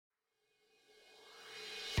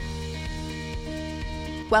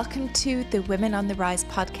Welcome to the Women on the Rise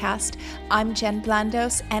podcast. I'm Jen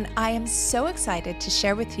Blandos, and I am so excited to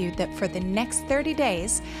share with you that for the next 30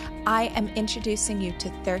 days, I am introducing you to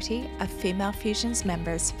 30 of Female Fusion's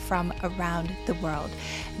members from around the world.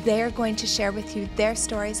 They are going to share with you their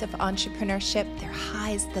stories of entrepreneurship, their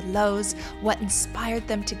highs, the lows, what inspired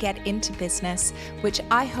them to get into business, which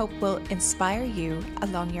I hope will inspire you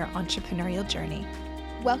along your entrepreneurial journey.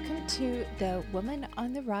 Welcome to the Women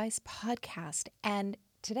on the Rise podcast, and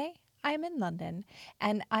today I'm in London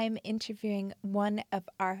and I'm interviewing one of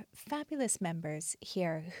our fabulous members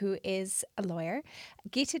here who is a lawyer,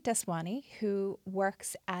 Geeta Daswani, who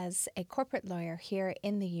works as a corporate lawyer here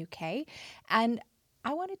in the UK. And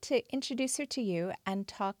I wanted to introduce her to you and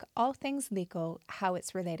talk all things legal, how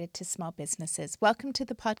it's related to small businesses. Welcome to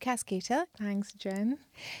the podcast, Geeta. Thanks, Jen.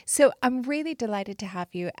 So I'm really delighted to have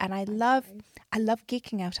you, and I love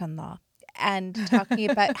geeking out on law and talking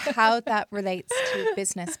about how that relates to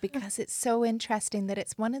business, because it's so interesting that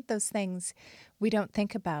it's one of those things we don't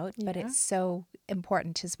think about, but it's so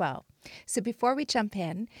important as well. So before we jump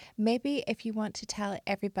in, maybe if you want to tell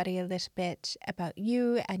everybody a little bit about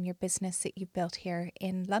you and your business that you built here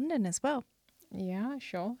in London as well. Yeah,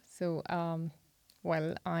 sure. So,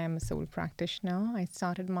 I am a sole practitioner. I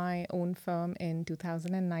started my own firm in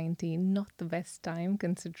 2019. Not the best time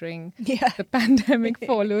considering the pandemic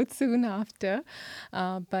followed soon after.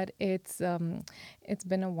 But it's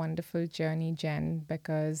been a wonderful journey, Jen,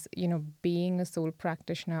 because, being a sole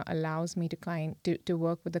practitioner allows me to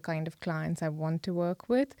work with the kind of clients I want to work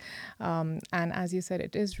with. And as you said,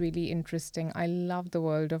 it is really interesting. I love the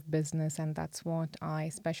world of business, and that's what I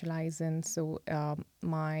specialize in. So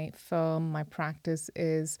my firm, my practice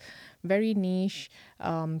is very niche.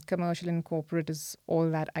 Commercial and corporate is all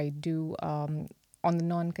that I do on the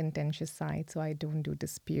non-contentious side, so I don't do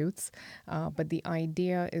disputes. But the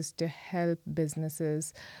idea is to help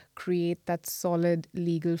businesses create that solid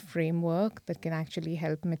legal framework that can actually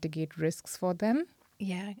help mitigate risks for them.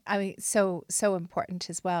 Yeah, I mean, so important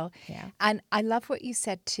as well. Yeah. And I love what you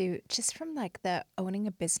said too, just from like the owning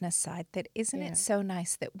a business side, that isn't it so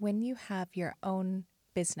nice that when you have your own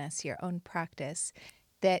business, your own practice,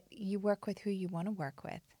 that you work with who you want to work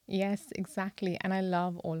with. Yes, exactly. And I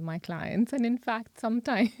love all my clients. And in fact,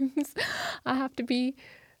 sometimes I have to be,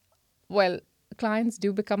 clients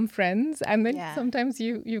do become friends. And then sometimes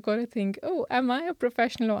you got to think, oh, am I a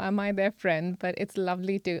professional or am I their friend? But it's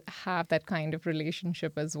lovely to have that kind of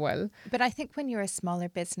relationship as well. But I think when you're a smaller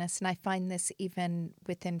business, and I find this even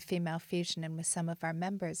within Female Fusion and with some of our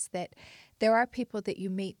members, that there are people that you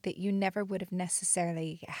meet that you never would have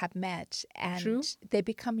necessarily have met, and they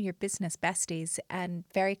become your business besties and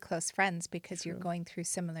very close friends because you're going through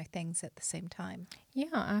similar things at the same time. Yeah,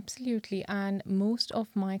 absolutely. And most of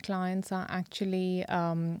my clients are actually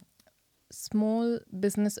small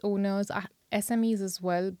business owners, SMEs as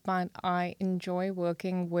well, but I enjoy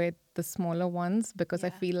working with the smaller ones because I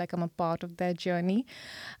feel like I'm a part of their journey,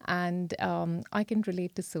 and I can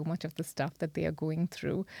relate to so much of the stuff that they are going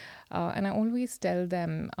through. And I always tell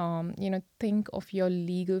them, think of your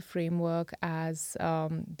legal framework as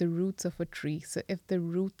the roots of a tree. So if the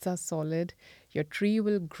roots are solid, your tree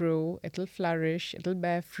will grow, it'll flourish, it'll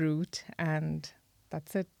bear fruit, and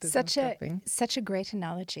that's it. Such a great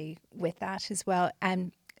analogy with that as well.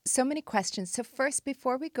 And so many questions. So first,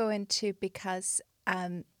 before we go into, because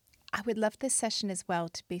I would love this session as well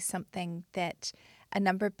to be something that a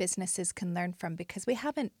number of businesses can learn from, because we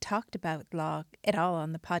haven't talked about law at all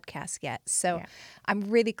on the podcast yet. So I'm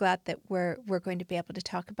really glad that we're going to be able to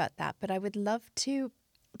talk about that. But I would love to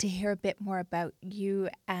hear a bit more about you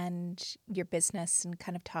and your business and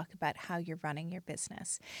kind of talk about how you're running your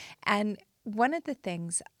business. And one of the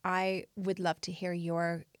things I would love to hear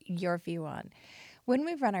your view on, when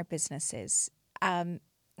we run our businesses,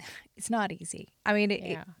 it's not easy. I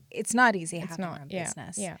mean, it's not easy having our own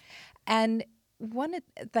business. Yeah. And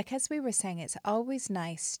as we were saying, it's always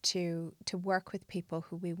nice to work with people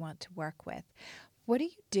who we want to work with. What do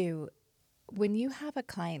you do when you have a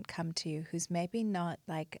client come to you who's maybe not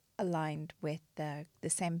like aligned with the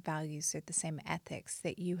same values or the same ethics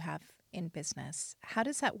that you have in business? How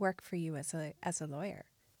does that work for you as a lawyer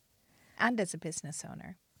and as a business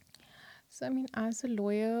owner? So, I mean, as a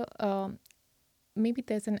lawyer, maybe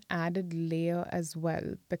there's an added layer as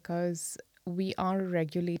well, because we are a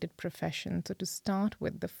regulated profession. So to start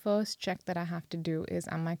with, the first check that I have to do is,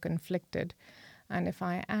 am I conflicted? And if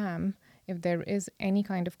I am, if there is any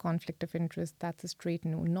kind of conflict of interest, that's a straight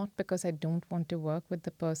no. Not because I don't want to work with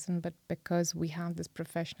the person, but because we have this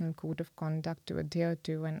professional code of conduct to adhere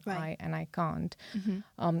to, and Right. I can't.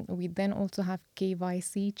 Mm-hmm. We then also have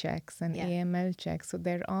KYC checks and AML checks. So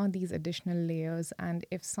there are these additional layers, and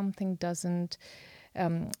if something doesn't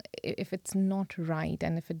if it's not right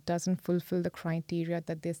and if it doesn't fulfill the criteria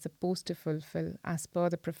that they're supposed to fulfill as per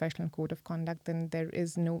the professional code of conduct, then there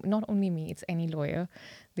is no, not only me, it's any lawyer,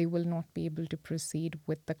 they will not be able to proceed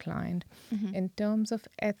with the client. Mm-hmm. In terms of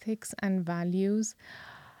ethics and values,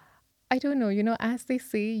 I don't know, as they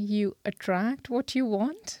say, you attract what you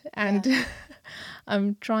want. And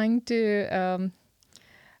I'm trying to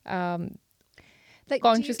Like,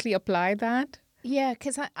 consciously apply that. Yeah,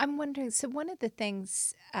 because I'm wondering. So one of the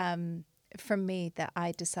things for me that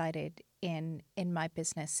I decided in my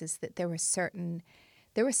business is that there were certain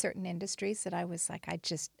industries that I was like, I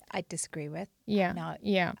disagree with. Yeah,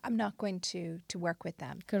 yeah, I'm not going to work with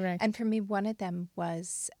them. correct. And for me, one of them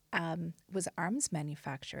was arms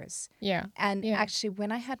manufacturers. Yeah, And yeah. actually,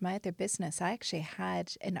 when I had my other business, I actually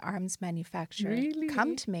had an arms manufacturer Really?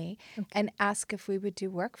 come to me and ask if we would do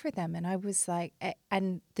work for them. And I was like,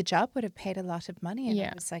 and the job would have paid a lot of money. And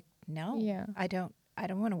I was like, no, Yeah. I don't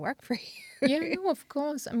want to work for you. Yeah, no, of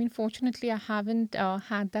course. I mean, fortunately, I haven't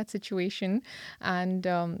had that situation. And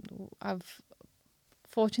I've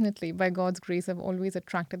fortunately, by God's grace, I've always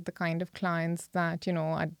attracted the kind of clients that,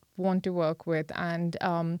 I want to work with. And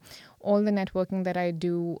all the networking that I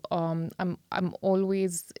do, I'm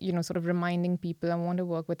always, sort of reminding people I want to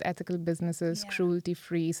work with ethical businesses,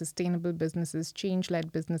 cruelty-free, sustainable businesses,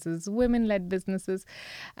 change-led businesses, women-led businesses.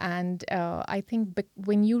 And I think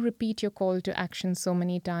when you repeat your call to action so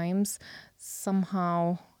many times,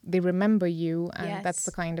 somehow they remember you, and that's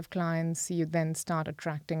the kind of clients you then start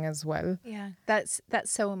attracting as well. Yeah, that's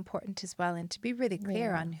so important as well, and to be really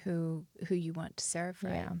clear on who you want to serve,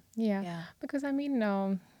 right? Yeah. Because I mean,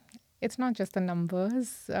 it's not just the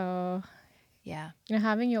numbers.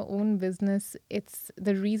 Having your own business, it's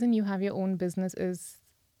the reason you have your own business is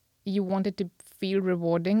you want it to feel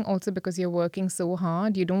rewarding. Also, because you're working so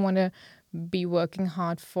hard, you don't want to be working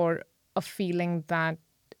hard for a feeling that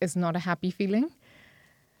is not a happy feeling.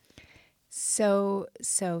 So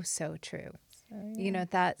true. So,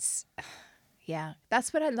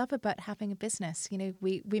 that's what I love about having a business.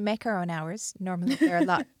 We make our own hours. Normally, they're a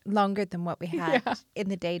lot longer than what we had in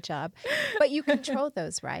the day job, but you control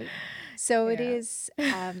those, right? So it is,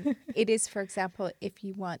 for example, if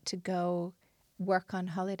you want to go work on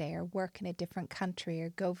holiday or work in a different country or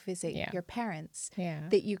go visit your parents,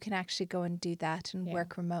 that you can actually go and do that and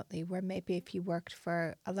work remotely, where maybe if you worked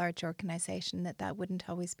for a large organization that wouldn't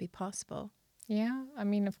always be possible. Yeah, I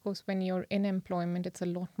mean, of course, when you're in employment, it's a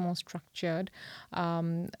lot more structured.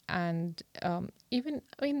 And even,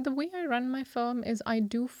 I mean, the way I run my firm is I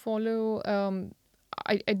do follow,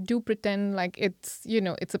 I do pretend like it's,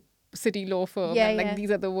 it's a city law firm, and like these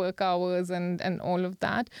are the work hours and all of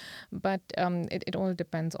that. But it all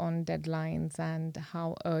depends on deadlines and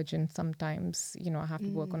how urgent sometimes, I have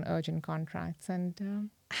to work on urgent contracts. And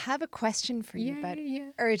I have a question for you about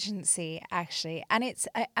urgency, actually. And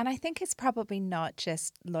I think it's probably not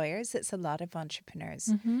just lawyers, it's a lot of entrepreneurs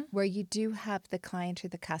where you do have the client or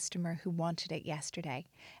the customer who wanted it yesterday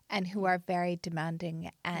and who are very demanding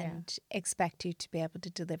and expect you to be able to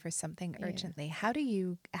deliver something urgently. How do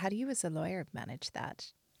you as a lawyer manage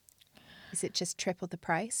that? Is it just triple the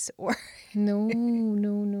price or? No.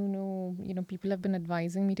 People have been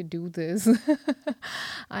advising me to do this.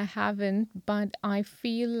 I haven't, but I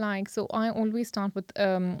feel like, so I always start with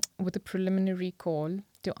a preliminary call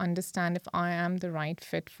to understand if I am the right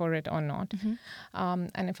fit for it or not.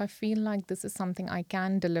 And if I feel like this is something I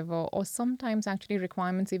can deliver, or sometimes actually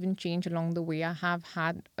requirements even change along the way. I have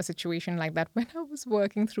had a situation like that when I was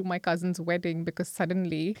working through my cousin's wedding, because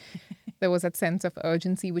suddenly there was that sense of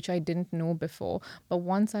urgency, which I didn't know before. But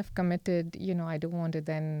once I've committed, I don't want to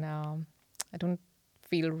then, I don't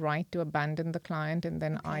feel right to abandon the client, and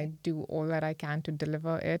then I do all that I can to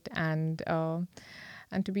deliver it. And to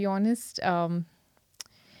be honest,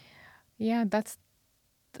 that's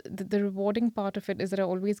the rewarding part of it, is that I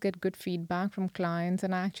always get good feedback from clients.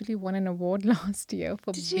 And I actually won an award last year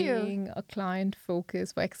for being a client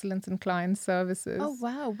focus for excellence in client services. Oh,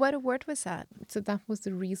 wow. What award was that? So that was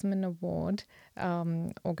the Reisman Award,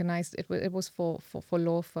 organized. It was for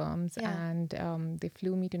law firms, and they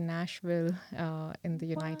flew me to Nashville in the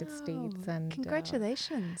United States. And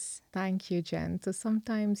congratulations. Thank you, Jen. So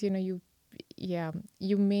sometimes, you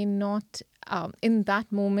may not, in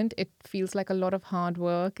that moment, it feels like a lot of hard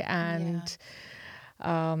work, and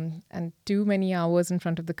and too many hours in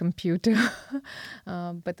front of the computer.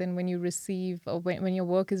 But then when you receive, or when your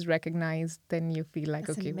work is recognized, then you feel like,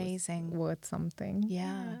 That's okay, amazing. it's worth something.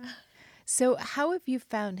 Yeah. So how have you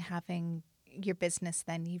found having your business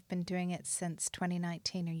then? You've been doing it since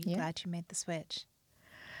 2019. Are you Yeah. glad you made the switch?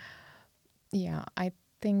 Yeah, I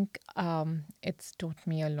think it's taught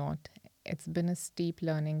me a lot. It's been a steep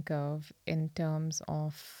learning curve in terms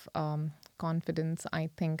of confidence. I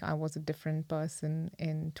think I was a different person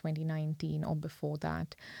in 2019 or before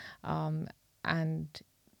that. And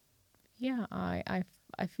yeah,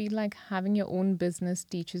 I feel like having your own business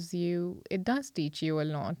teaches you, it does teach you a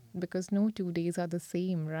lot because no 2 days are the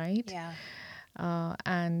same, right? Yeah.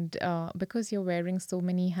 And because you're wearing so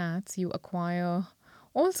many hats, you acquire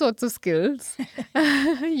all sorts of skills.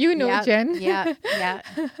 You know, Yeah. Jen. Yeah. Yeah.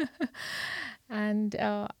 And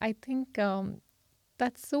I think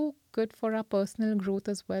that's so good for our personal growth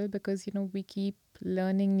as well because, we keep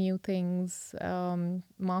learning new things,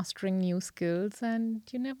 mastering new skills, and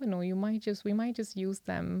you never know, we might just use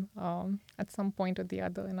them at some point or the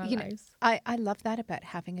other in our You know, lives. I love that about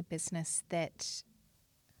having a business that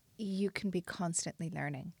you can be constantly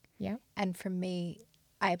learning. Yeah. And for me,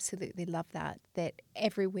 I absolutely love that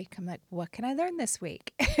every week I'm like, what can I learn this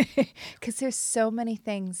week? Because there's so many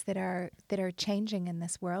things that are changing in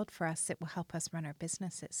this world for us that will help us run our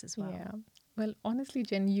businesses as well. Yeah. Well, honestly,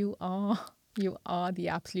 Jen, you are the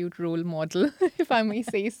absolute role model, if I may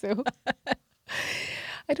say so.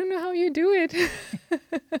 I don't know how you do it.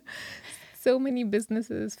 So many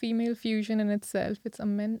businesses, female fusion in itself,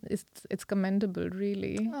 it's commendable,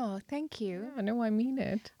 really. Oh, thank you. Yeah, no, I mean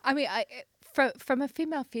it. I mean, from a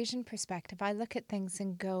female fusion perspective, I look at things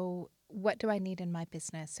and go, what do I need in my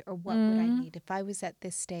business, or what would I Mm, need if I was at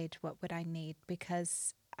this stage? What would I need?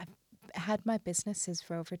 Because I've had my businesses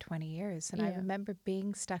for over 20 years, and I yeah, remember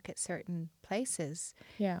being stuck at certain places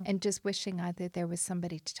yeah, and just wishing either there was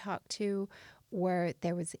somebody to talk to, or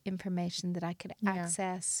there was information that I could yeah,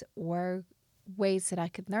 access, or ways that I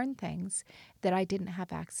could learn things that I didn't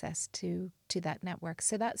have access to that network.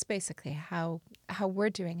 So that's basically how we're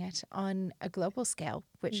doing it on a global scale,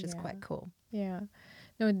 which is yeah, quite cool. yeah.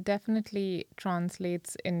 No, it definitely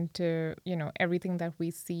translates into, everything that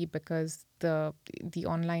we see because the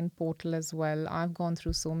online portal as well. I've gone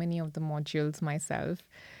through so many of the modules myself.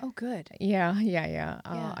 Oh, good. Yeah, yeah, yeah.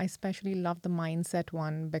 Yeah. I especially love the mindset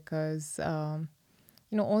one because,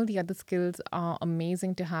 all the other skills are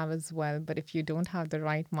amazing to have as well. But if you don't have the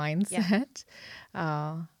right Yeah. mindset,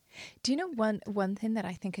 uh, Do you know one thing that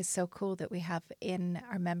I think is so cool that we have in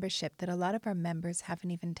our membership that a lot of our members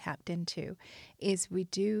haven't even tapped into is we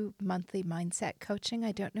do monthly mindset coaching.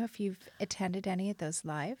 I don't know if you've attended any of those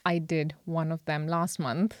live. I did one of them last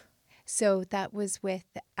month. So that was with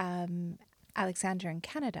Alexandra in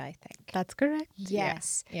Canada, I think. That's correct. Yeah,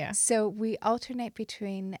 Yes. yeah. So we alternate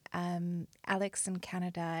between Alex in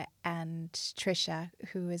Canada and Trisha,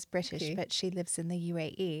 who is British, Okay, but she lives in the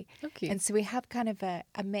UAE. okay. And so we have kind of a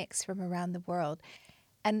mix from around the world.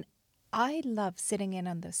 And I love sitting in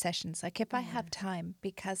on those sessions, like if I Yeah, have time,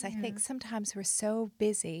 because I yeah, think sometimes we're so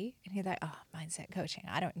busy and you're like, oh, mindset coaching,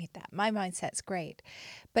 I don't need that. My mindset's great.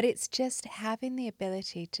 But it's just having the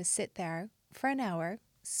ability to sit there for an hour,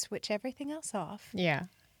 switch everything else off, yeah,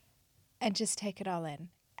 and just take it all in.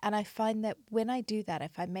 And I find that when I do that,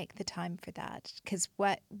 if I make the time for that, because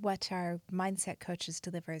what our mindset coaches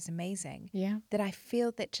deliver is amazing, yeah, that I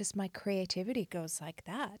feel that just my creativity goes like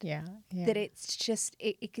that. yeah, yeah. That it's just,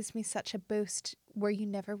 it gives me such a boost where you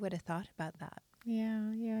never would have thought about that.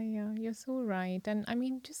 Yeah, yeah, yeah. You're so right. And I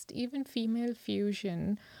mean, just even female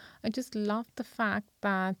fusion, I just love the fact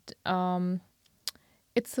that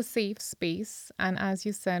it's a safe space. And as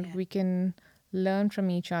you said, Yeah. we can learn from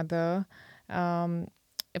each other. Um,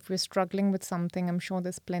 if we're struggling with something, I'm sure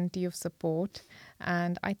there's plenty of support.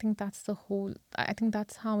 And I think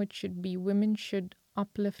that's how it should be. Women should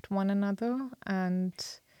uplift one another. And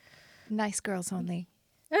Nice girls only.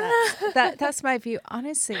 That's my view.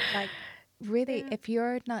 Honestly, like really, yeah, if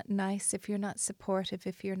you're not nice, if you're not supportive,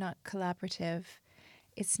 if you're not collaborative,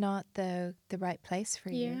 it's not the right place for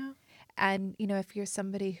you. yeah, And if you're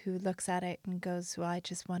somebody who looks at it and goes, "Well, I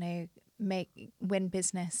just want to win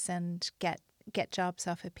business and get jobs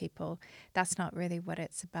off of people," that's not really what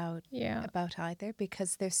it's yeah, about either.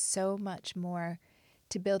 Because there's so much more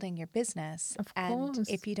to building your business, of and course.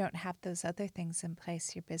 if you don't have those other things in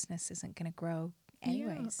place, your business isn't going to grow Yeah,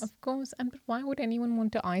 anyways. of course. And but why would anyone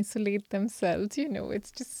want to isolate themselves?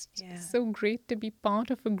 It's just Yeah. so great to be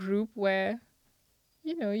part of a group where,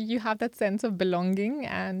 you have that sense of belonging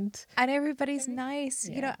and And everybody's nice,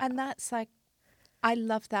 yeah, and that's like, I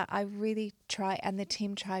love that. I really try, and the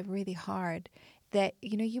team try really hard that,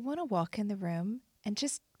 you want to walk in the room and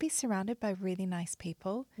just be surrounded by really nice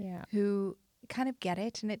people Yeah. who kind of get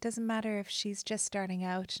it. And it doesn't matter if she's just starting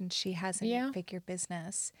out and she has an Yeah. 8-figure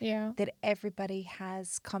business, Yeah. that everybody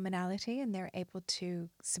has commonality and they're able to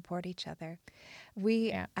support each other. We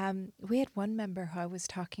Yeah. had one member who I was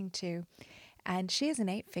talking to, and she has an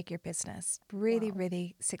 8-figure business, really, Wow.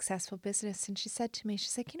 really successful business. And she said to me,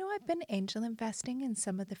 she's like, I've been angel investing in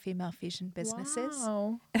some of the female fusion businesses.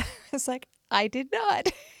 Wow. I was like, I did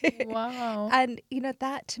not. Wow. And,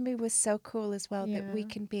 that to me was so cool as well, that we Yeah.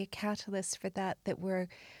 can be a catalyst for that we're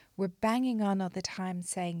banging on all the time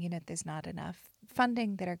saying, there's not enough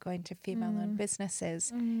funding that are going to female-owned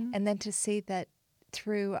businesses. And then to see that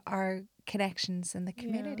through our connections in the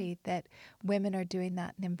community that women are doing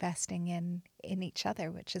that and investing in each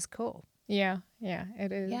other, which is cool. Yeah. Yeah.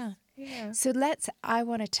 It is. Yeah. Yeah. So let's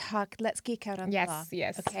geek out on the law.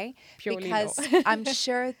 Yes. Okay. Purely Because law. I'm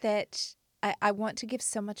sure that I want to give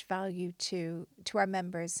so much value to our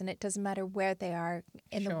members, and it doesn't matter where they are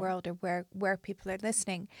in the world or where people are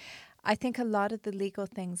listening. I think a lot of the legal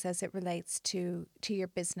things as it relates to your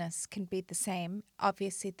business can be the same.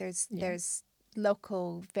 Obviously, there's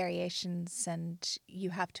local variations, and you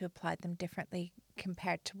have to apply them differently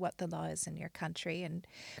compared to what the law is in your country. And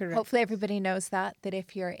Correct. hopefully everybody knows that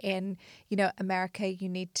if you're in, America, you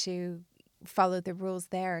need to follow the rules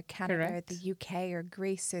there, or Canada, Correct. or the UK, or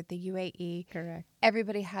Greece, or the UAE. Correct.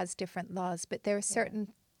 Everybody has different laws, but there are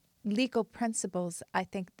certain legal principles I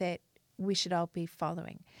think that we should all be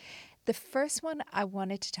following. The first one I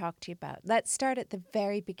wanted to talk to you about, let's start at the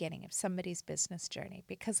very beginning of somebody's business journey,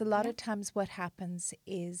 because a lot of times what happens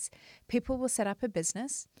is people will set up a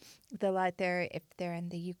business. They'll either, if they're in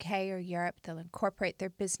the UK or Europe, they'll incorporate their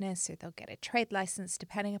business or they'll get a trade license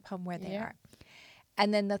depending upon where they are.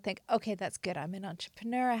 And then they'll think, okay, that's good. I'm an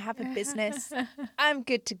entrepreneur. I have a business. I'm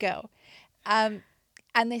good to go. And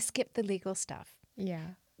they skip the legal stuff.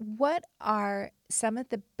 Yeah. What are some of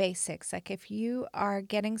the basics? Like if you are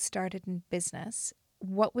getting started in business,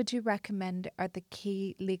 what would you recommend are the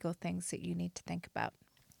key legal things that you need to think about?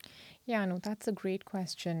 Yeah, no, that's a great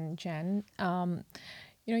question, Jen.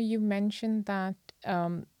 You mentioned that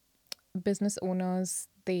business owners,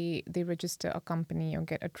 they register a company or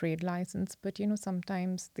get a trade license, but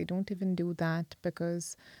sometimes they don't even do that,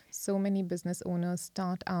 because so many business owners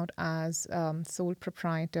start out as sole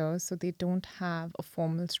proprietors, so they don't have a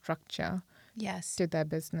formal structure to their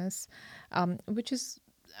business, which is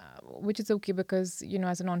okay, because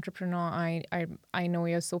as an entrepreneur, I know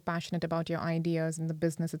you're so passionate about your ideas and the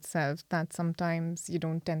business itself that sometimes you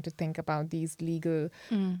don't tend to think about these legal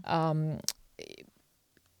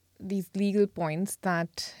points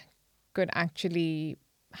that could actually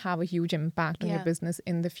have a huge impact on your business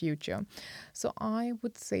in the future. So I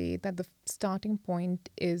would say that the starting point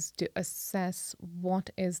is to assess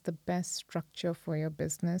what is the best structure for your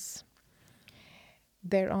business.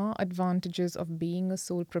 There are advantages of being a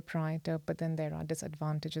sole proprietor, but then there are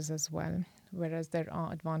disadvantages as well. Whereas there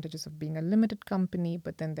are advantages of being a limited company,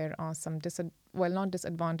 but then there are some not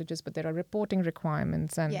disadvantages, but there are reporting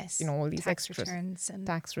requirements and all these tax extras, returns and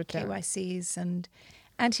tax returns, KYCs and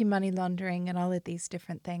anti-money laundering and all of these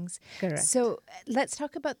different things. Correct. So let's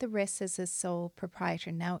talk about the risks as a sole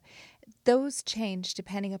proprietor. Now, those change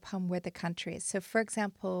depending upon where the country is. So, for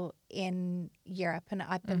example, in Europe, and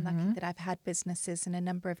I've been lucky that I've had businesses in a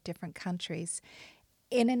number of different countries.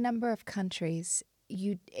 In a number of countries,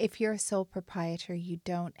 if you're a sole proprietor, you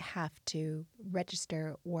don't have to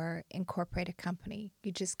register or incorporate a company.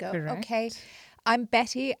 You just go, okay, I'm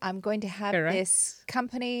Betty. I'm going to have this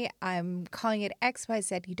company. I'm calling it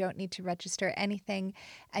XYZ. You don't need to register anything,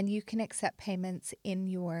 and you can accept payments in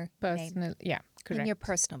your personal, in your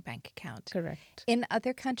personal bank account. Correct. In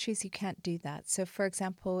other countries, you can't do that. So, for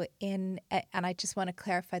example, and I just want to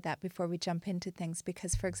clarify that before we jump into things,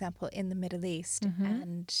 because, for example, in the Middle East,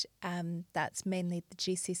 and that's mainly the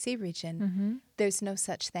GCC region, there's no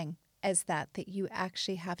such thing as that you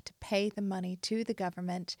actually have to pay the money to the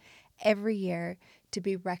government every year to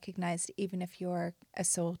be recognized, even if you're a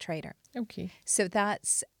sole trader. Okay. So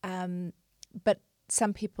that's, but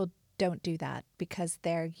some people don't do that because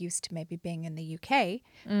they're used to maybe being in the UK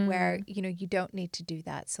where, you don't need to do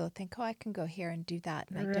that. So they'll think, I can go here and do that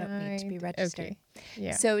and I don't need to be registered. Okay.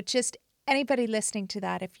 Yeah. So just anybody listening to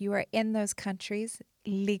that, if you are in those countries,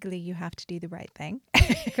 legally you have to do the right thing.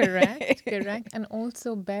 Correct. And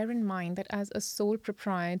also bear in mind that as a sole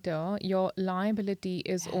proprietor, your liability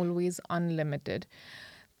is always unlimited.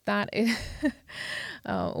 That is,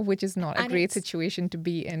 which is not a great situation to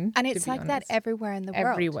be in. And it's like that everywhere in the world.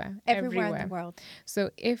 Everywhere in the world. So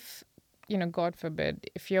if, God forbid,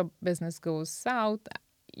 if your business goes south,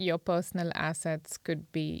 your personal assets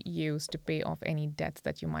could be used to pay off any debts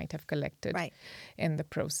that you might have collected Right. in the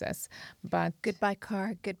process. But Goodbye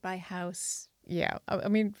car, goodbye house. yeah, I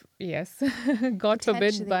mean, yes, God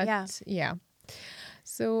forbid, Potentially, but yeah. yeah.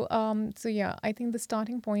 So, yeah, I think the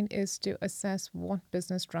starting point is to assess what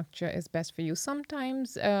business structure is best for you.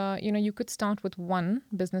 Sometimes, you could start with one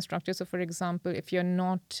business structure. So, for example, if you're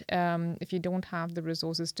not, if you don't have the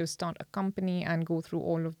resources to start a company and go through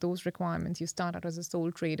all of those requirements, you start out as a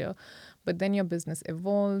sole trader, but then your business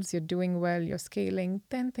evolves, you're doing well, you're scaling,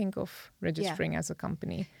 then think of registering as a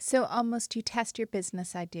company. So almost you test your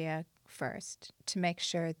business idea first to make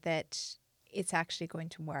sure that it's actually going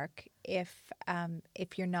to work. If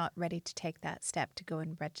you're not ready to take that step to go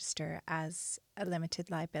and register as a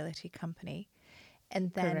limited liability company,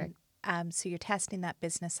 and Correct. then so you're testing that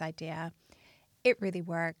business idea, it really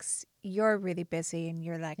works. You're really busy, and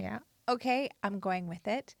you're like, Yeah. okay, I'm going with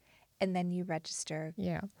it, and then you register.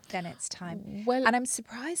 Yeah. Then it's time. Well, And I'm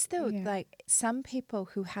surprised though, yeah. like some people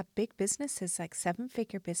who have big businesses, like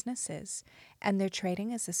 7-figure businesses, and they're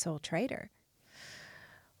trading as a sole trader.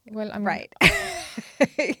 Well, I mean, Right.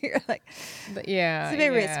 You're like, yeah, it's a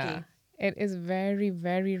bit yeah. risky. It is very,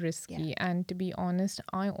 very Yeah. risky. And to be honest,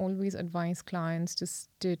 I always advise clients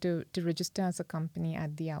to register as a company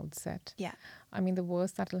at the outset. Yeah. I mean, the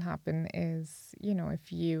worst that will happen is,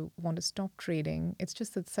 if you want to stop trading, it's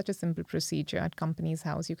just such a simple procedure at Companies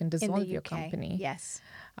House. You can In dissolve the your UK, company. yes.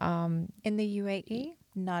 In the UAE,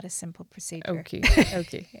 not a simple procedure. Okay,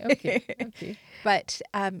 okay, okay, okay. But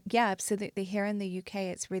yeah, absolutely. Here in the UK,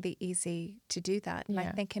 it's really easy to do that. And I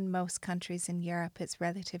Yeah. think in most countries in Europe, it's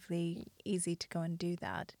relatively easy to go and do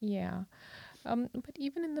that. Yeah. But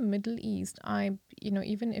even in the Middle East,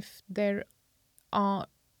 even if there are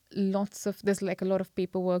there's like a lot of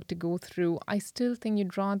paperwork to go through, I still think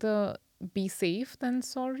you'd rather be safe than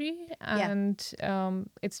sorry. Yeah. And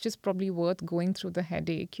it's just probably worth going through the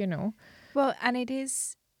headache. Well, and it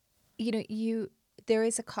is, there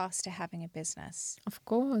is a cost to having a business. Of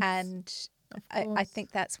course. And Of I course.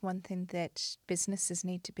 think that's one thing that businesses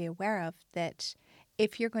need to be aware of, that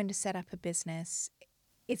if you're going to set up a business,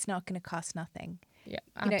 it's not going to cost nothing. Yeah,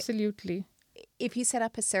 You know, absolutely. if you set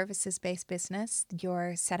up a services-based business,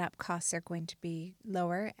 your setup costs are going to be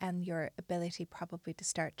lower, and your ability probably to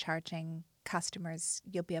start charging customers,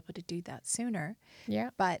 you'll be able to do that sooner. Yeah.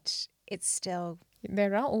 But it's still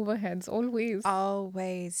There are overheads always.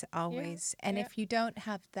 always, Yeah. always. And Yeah. if you don't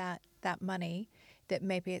have that money, that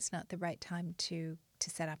maybe it's not the right time to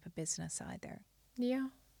set up a business either. Yeah.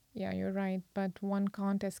 Yeah, you're right. But one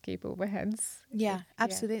can't escape overheads. Yeah,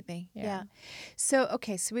 absolutely. Yeah. Yeah. So,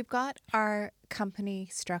 okay, so we've got our company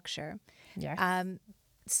structure. Yes.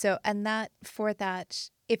 So, and for that,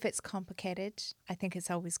 if it's complicated, I think it's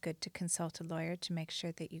always good to consult a lawyer to make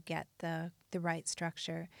sure that you get the right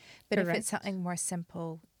structure. But if Correct. it's something more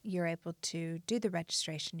simple, you're able to do the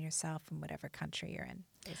registration yourself in whatever country you're in,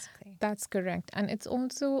 basically. That's correct. And it's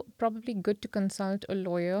also probably good to consult a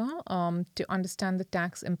lawyer to understand the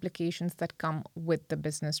tax implications that come with the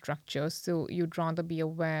business structure. So you'd rather be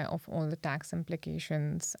aware of all the tax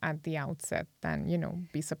implications at the outset than,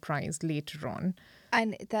 be surprised later on.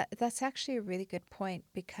 And that's actually a really good point,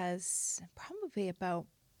 because probably about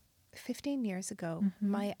 15 years ago,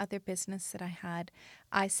 my other business that I had,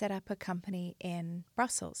 I set up a company in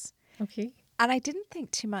Brussels. Okay. And I didn't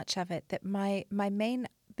think too much of it, that my main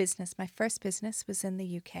business, my first business was in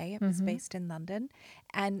the UK. It was based in London.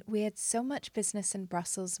 And we had so much business in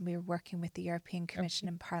Brussels, and we were working with the European Commission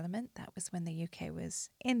and Parliament. That was when the UK was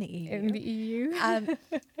in the EU. In the EU.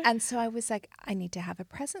 And so I was like, I need to have a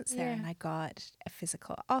presence there. Yeah. And I got a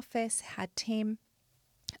physical office, had team,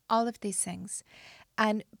 all of these things.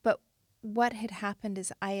 But what had happened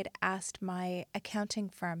is I had asked my accounting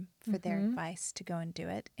firm for their advice to go and do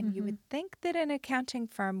it. And you would think that an accounting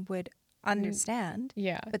firm would understand,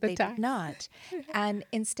 Yeah, but the they tax. did not. And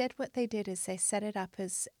instead what they did is they set it up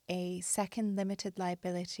as a second limited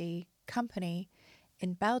liability company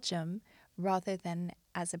in Belgium rather than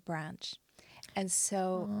as a branch. And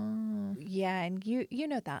so, yeah, and you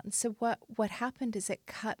know that. And so what happened is it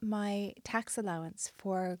cut my tax allowance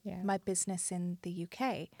for Yeah. my business in the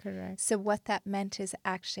UK. Correct. So what that meant is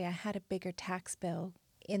actually I had a bigger tax bill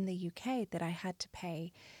in the UK that I had to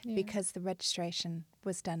pay because the registration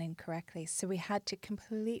was done incorrectly. So we had to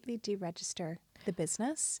completely deregister the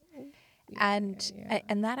business. And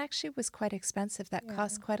that actually was quite expensive. That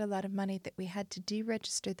cost quite a lot of money, that we had to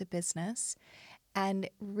deregister the business and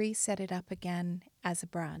reset it up again as a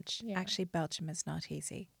branch. Yeah. Actually, Belgium is not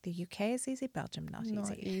easy. The UK is easy, Belgium not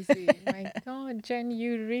Not easy. easy. My God, Jen,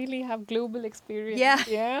 you really have global experience. Yeah.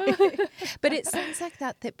 Yeah. But it's things like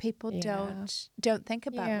that people Yeah. don't think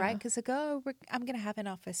about, right? Yeah. Because they go, oh, I'm going to have an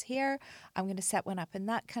office here. I'm going to set one up in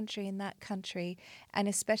that country. And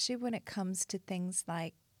especially when it comes to things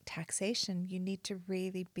like taxation, you need to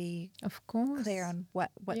really be Of clear course. on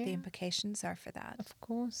what the Yeah. implications are for that. Of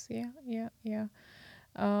course. Yeah. Yeah. Yeah.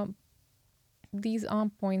 Um, these are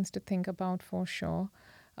points to think about for sure.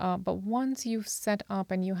 But once you've set up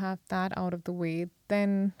and you have that out of the way,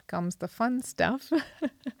 then comes the fun stuff.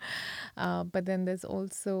 But then there's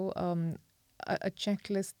also a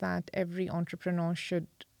checklist that every entrepreneur should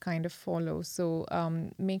kind of follow. So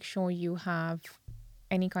make sure you have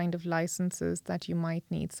any kind of licenses that you might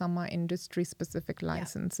need. Some are industry specific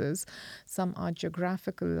licenses, some are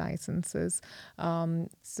geographical licenses.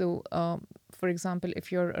 For example,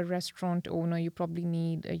 if you're a restaurant owner, you probably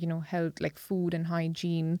need, health, like food and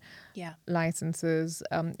hygiene licenses.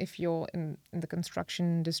 If you're in the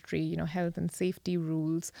construction industry, health and safety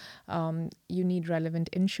rules. You need relevant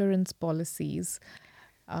insurance policies,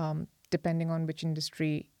 depending on which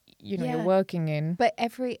industry you're working in. But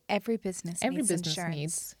every business Every needs business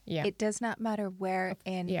insurance. needs. It does not matter where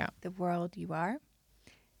in Yeah. the world you are.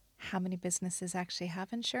 How many businesses actually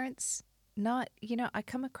have insurance? Not, I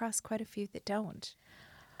come across quite a few that don't.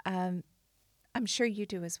 I'm sure you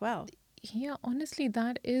do as well. Yeah, honestly,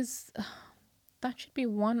 that should be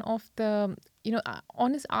one of the,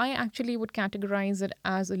 I actually would categorize it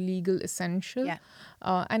as a legal essential. Yeah.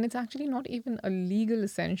 And it's actually not even a legal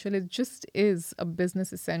essential, it just is a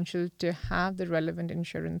business essential to have the relevant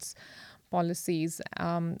insurance policies.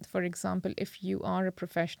 For example, if you are a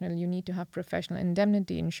professional, you need to have professional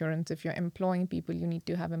indemnity insurance. If you're employing people, you need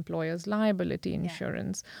to have employer's liability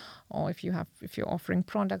insurance. Or if you're offering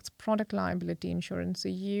products, product liability insurance. So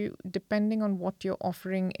depending on what your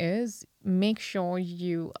offering is, make sure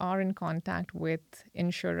you are in contact with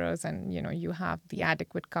insurers and you have the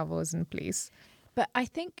adequate covers in place. But I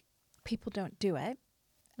think people don't do it.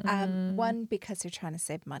 One, because they're trying to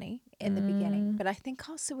save money in the beginning, but I think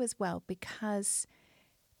also as well because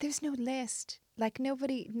there's no list. Like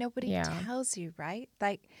nobody tells you, right?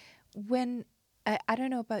 Like when I don't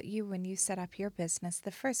know about you, when you set up your business, the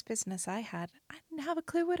first business I had, I didn't have a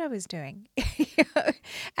clue what I was doing.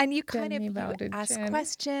 And you kind of ask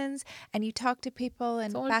questions and you talk to people, and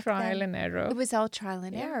it's all back trial then, and error. it was all trial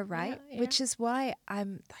and error, right? Yeah. Which is why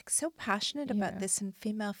I'm like so passionate about this in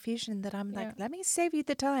Female Fusion that I'm like, let me save you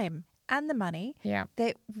the time and the money.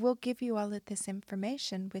 That will give you all of this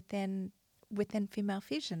information within Female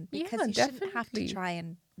Fusion, because you shouldn't have to try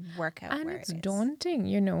and work out where it is. And it's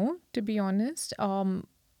daunting, to be honest.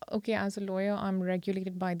 Okay, as a lawyer, I'm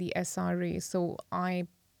regulated by the SRA, so I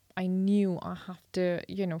knew I have to,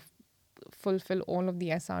 fulfill all of the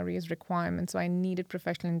SRA's requirements. So I needed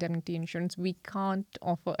professional indemnity insurance. We can't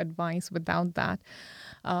offer advice without that.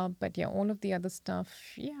 But all of the other stuff,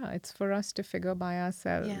 it's for us to figure by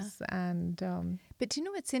ourselves. And but do you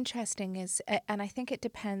know what's interesting is, and I think it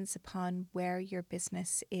depends upon where your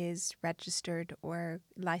business is registered or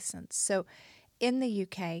licensed. So in the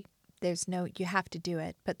UK, you have to do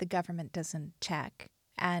it, but the government doesn't check.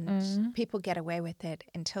 And people get away with it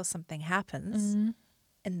until something happens.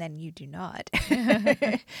 And then you do not.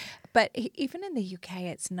 But even in the UK,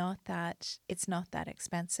 it's not that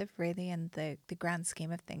expensive, really, in the grand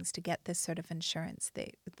scheme of things, to get this sort of insurance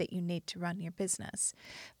that you need to run your business.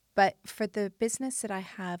 But for the business that I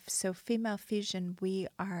have, so Female Fusion, we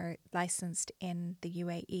are licensed in the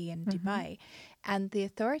UAE in Dubai. And the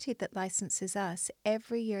authority that licenses us,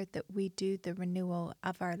 every year that we do the renewal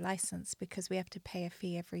of our license, because we have to pay a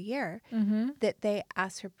fee every year, that they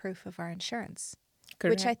ask for proof of our insurance.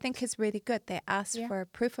 Correct. Which I think is really good. They ask for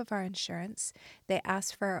proof of our insurance. They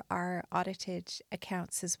ask for our audited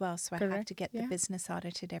accounts as well. So I have to get the business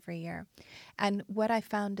audited every year. And what I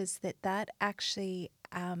found is that actually,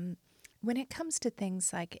 when it comes to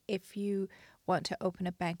things like if you want to open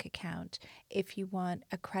a bank account, if you want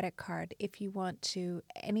a credit card, if you want to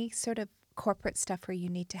any sort of corporate stuff where you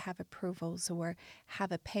need to have approvals or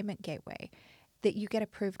have a payment gateway, that you get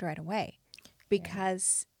approved right away.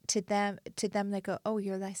 Because to them they go, oh,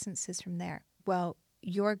 your license is from there. Well,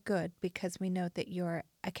 you're good because we know that your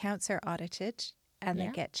accounts are audited and they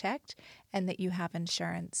get checked, and that you have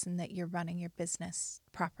insurance and that you're running your business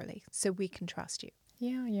properly. So we can trust you.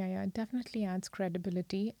 Yeah. It definitely adds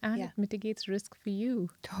credibility, and it mitigates risk for you.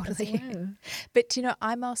 Totally. As well. But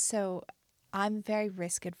I'm very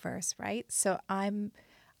risk adverse, right? So I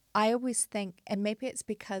always think, and maybe it's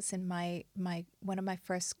because in my one of my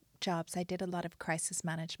first jobs, I did a lot of crisis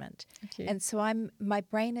management. Okay. And so my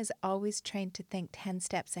brain is always trained to think 10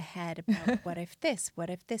 steps ahead about what if this, what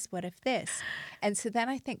if this, what if this. And so then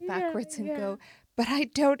I think backwards and go, but I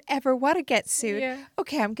don't ever want to get sued. Yeah.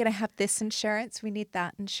 Okay, I'm going to have this insurance. We need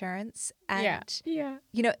that insurance. And, you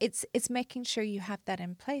know, it's making sure you have that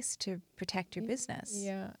in place to protect your business.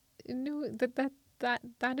 Yeah. No,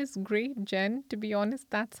 that is great, Jen. To be honest,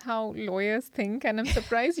 that's how lawyers think, and I'm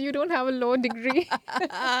surprised you don't have a law degree.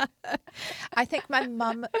 I think my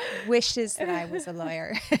mum wishes that I was a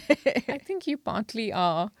lawyer. I think you partly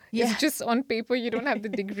are. Yeah. It's just on paper you don't have the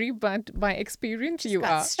degree, but by experience Just you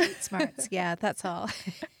got are. street smarts. Yeah, that's all.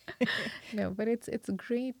 No, but it's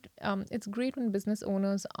great. It's great when business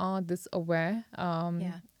owners are this aware.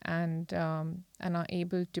 And are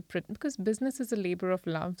able to because business is a labor of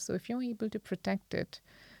love. So if you're able to protect it,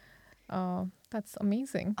 that's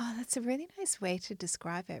amazing. Oh, that's a really nice way to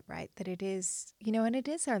describe it, right? That it is, you know, and it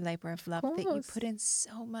is our labor of love, that you put in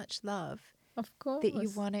so much love. Of course. That you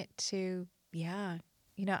want it to,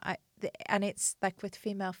 you know, and it's like with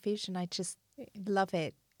Female Fusion, I just love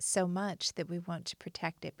it so much that we want to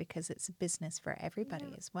protect it because it's a business for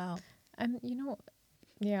everybody as well. And, you know,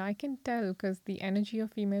 yeah, I can tell because the energy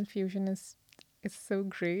of Female Fusion is so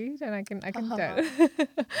great, and I can tell.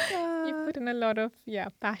 You put in a lot of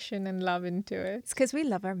passion and love into it. It's because we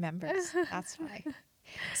love our members. That's why.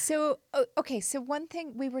 So okay, so one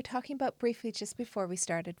thing we were talking about briefly just before we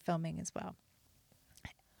started filming as well.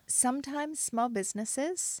 Sometimes small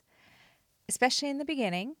businesses, especially in the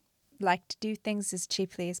beginning, like to do things as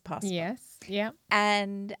cheaply as possible. Yes. Yeah.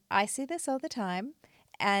 And I see this all the time.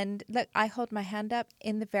 And look, I hold my hand up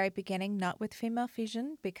in the very beginning, not with Female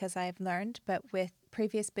Fusion because I've learned, but with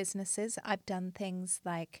previous businesses, I've done things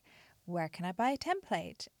like, where can I buy a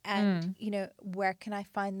template? And, you know, where can I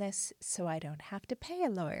find this so I don't have to pay a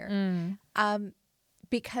lawyer?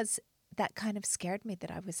 Because that kind of scared me,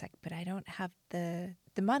 that I was like, but I don't have the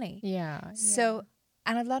money. Yeah. So,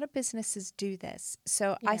 and a lot of businesses do this.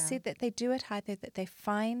 So I see that they do it either that they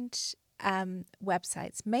find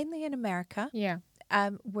websites, mainly in America,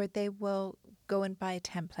 where they will go and buy a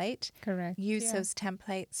template. Correct. Use those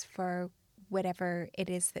templates for whatever it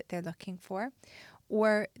is that they're looking for.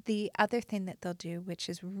 Or the other thing that they'll do, which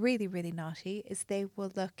is really, really naughty, is they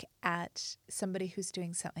will look at somebody who's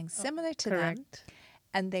doing something similar to them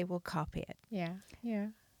and they will copy it. Yeah. Yeah.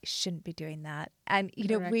 Shouldn't be doing that. And, you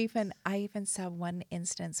know, I even saw one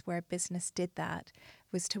instance where a business did that,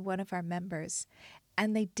 was to one of our members.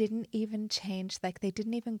 And they didn't even change, like they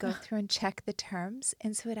didn't even go through and check the terms.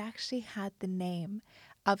 And so it actually had the name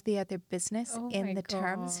of the other business in the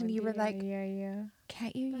terms. And you were like,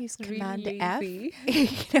 can't you use Command really F,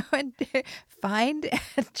 you know, and find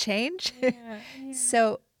and change?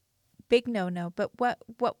 So big no-no. But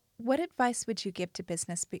what advice would you give to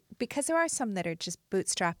business? Because there are some that are just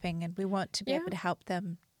bootstrapping and we want to be able to help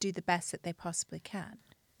them do the best that they possibly can.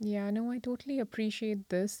 Yeah, no, I totally appreciate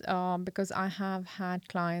this because I have had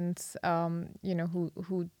clients, you know,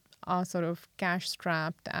 who are sort of cash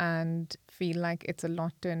strapped and feel like it's a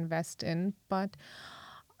lot to invest in. But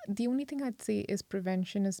the only thing I'd say is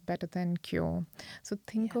prevention is better than cure. So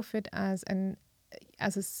think of it as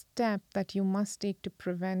a step that you must take to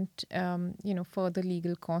prevent, you know, further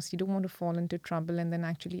legal costs. You don't want to fall into trouble and then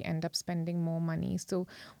actually end up spending more money. So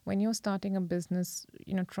when you're starting a business,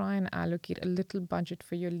 you know, try and allocate a little budget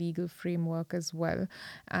for your legal framework as well.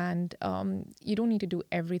 And you don't need to do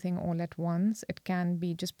everything all at once. It can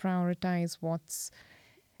be just prioritize what's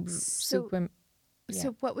super.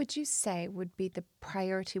 So what would you say would be the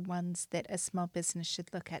priority ones that a small business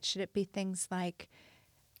should look at? Should it be things like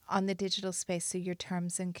on the digital space, so your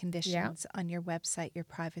terms and conditions on your website, your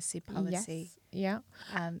privacy policy?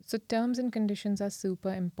 So terms and conditions are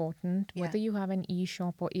super important, whether you have an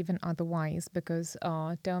e-shop or even otherwise, because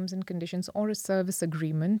terms and conditions or a service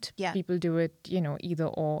agreement, people do it, you know, either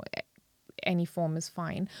or. Any form is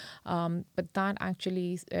fine. But that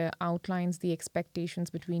actually outlines the expectations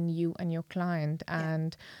between you and your client.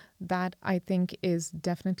 And that, I think, is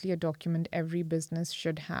definitely a document every business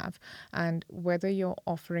should have. And whether you're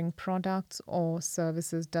offering products or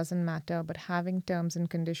services doesn't matter, but having terms and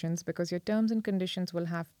conditions, because your terms and conditions will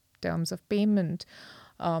have terms of payment.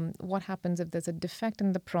 What happens if there's a defect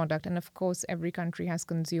in the product? And of course, every country has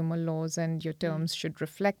consumer laws and your terms should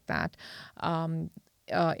reflect that.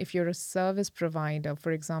 If you're a service provider,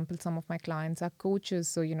 for example, some of my clients are coaches.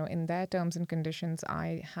 So, you know, in their terms and conditions,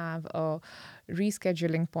 I have a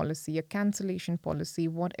rescheduling policy, a cancellation policy.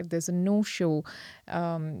 What if there's a no-show?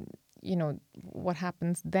 You know, what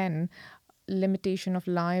happens then? Limitation of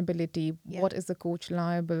liability. What is the coach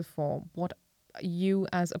liable for? What you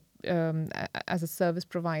as as a service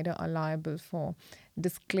provider are liable for,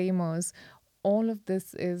 disclaimers. All of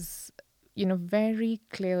this is, very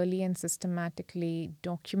clearly and systematically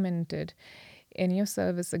documented in your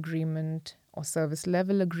service agreement or service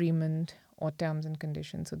level agreement or terms and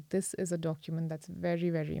conditions. So this is a document that's very,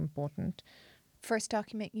 very important. First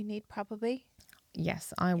document you need, probably.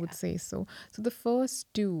 Yes, I would say so. So the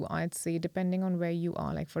first two, I'd say, depending on where you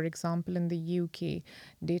are, like for example, in the UK,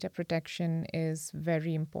 data protection is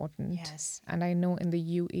very important. Yes. And I know in the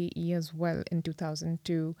UAE as well, in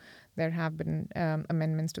 2002, there have been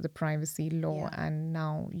amendments to the privacy law, and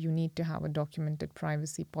now you need to have a documented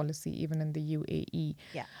privacy policy even in the UAE.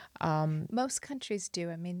 Yeah. Most countries do.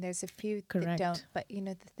 I mean, there's a few that don't. But,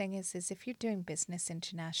 the thing is if you're doing business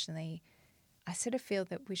internationally, I sort of feel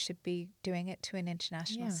that we should be doing it to an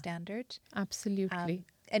international standard. Absolutely.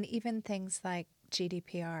 And even things like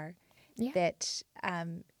GDPR, that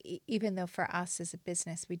even though for us as a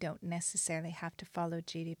business, we don't necessarily have to follow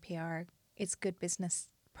GDPR, it's good business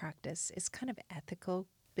practice. It's kind of ethical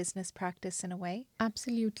business practice in a way.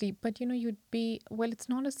 Absolutely. But, it's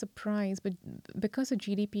not a surprise, but because the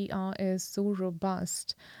GDPR is so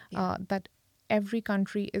robust that every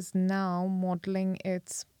country is now modeling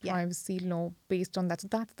its privacy law based on that. So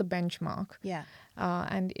that's the benchmark. Yeah.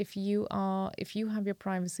 And if you have your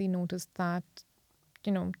privacy notice that,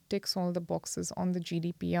 ticks all the boxes on the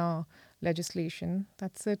GDPR legislation,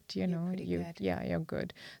 that's it. You're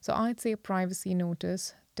good. So I'd say a privacy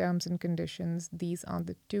notice, terms and conditions. These are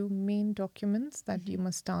the two main documents that you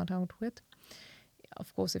must start out with.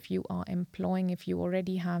 Of course, if you are employing, if you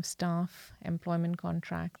already have staff, employment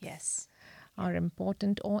contracts are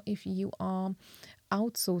important, or if you are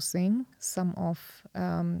outsourcing some of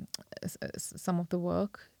the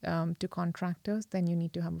work to contractors, then you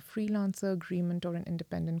need to have a freelancer agreement or an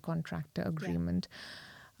independent contractor agreement.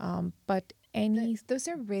 But those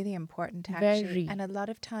are really important, actually. And a lot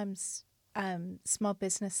of times small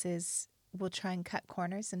businesses will try and cut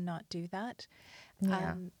corners and not do that.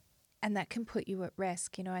 And that can put you at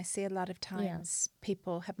risk. I see a lot of times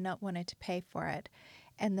people have not wanted to pay for it.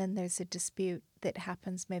 And then there's a dispute that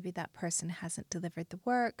happens. Maybe that person hasn't delivered the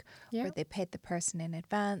work, or they paid the person in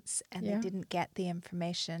advance and they didn't get the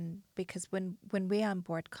information. Because when we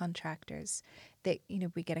onboard contractors,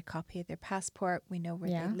 we get a copy of their passport, we know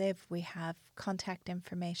where they live, we have contact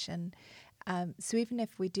information. So even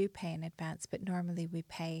if we do pay in advance, but normally we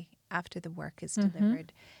pay after the work is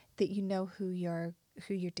delivered, that you know who you're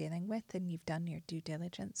dealing with and you've done your due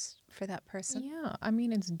diligence for that person. Yeah, I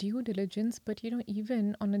mean, it's due diligence, but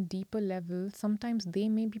even on a deeper level, sometimes they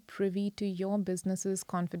may be privy to your business's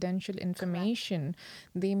confidential information.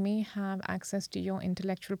 Correct. They may have access to your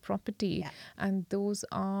intellectual property, and those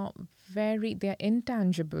are they're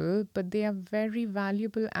intangible, but they are very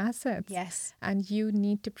valuable assets. Yes. And you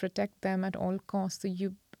need to protect them at all costs. So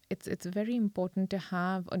it's very important to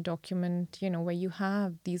have a document, where you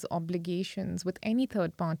have these obligations with any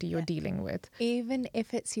third party you're dealing with. Even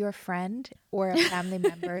if it's your friend or a family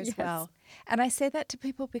member as well. And I say that to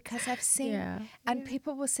people because I've seen,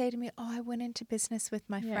 people will say to me, oh, I went into business with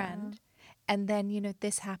my friend, and then,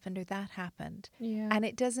 this happened or that happened. Yeah. And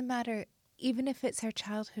it doesn't matter, even if it's her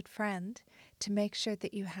childhood friend, to make sure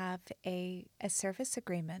that you have a service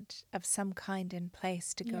agreement of some kind in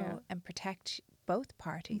place to go and protect both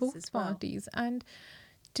parties as well. And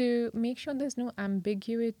to make sure there's no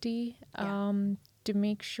ambiguity, to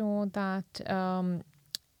make sure that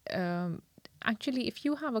actually if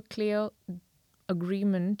you have a clear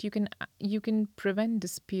agreement, you can prevent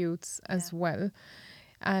disputes as well.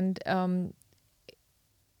 And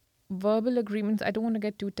verbal agreements, I don't want to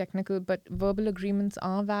get too technical, but verbal agreements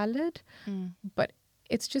are valid, but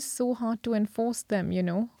it's just so hard to enforce them,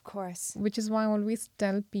 Of course. Which is why I always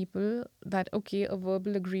tell people that, okay, a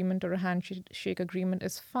verbal agreement or a handshake agreement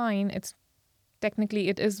is fine. Technically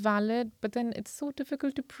it is valid, but then it's so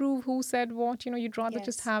difficult to prove who said what. You'd rather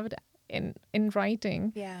just have it in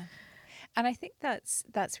writing. Yeah. And I think that's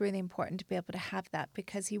really important to be able to have that,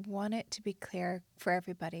 because you want it to be clear for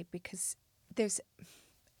everybody, because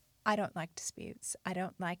I don't like disputes. I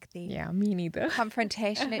don't like the me neither.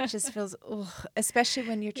 confrontation. It just feels, especially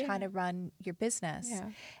when you're trying to run your business. Yeah.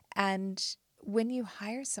 And when you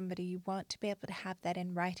hire somebody, you want to be able to have that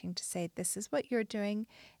in writing to say, this is what you're doing.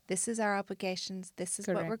 This is our obligations. This is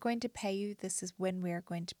what we're going to pay you. This is when we're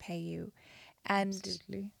going to pay you. And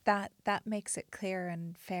Absolutely. that makes it clear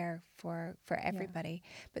and fair for everybody.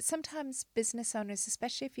 But sometimes business owners,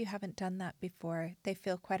 especially if you haven't done that before, they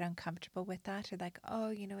feel quite uncomfortable with that, or like,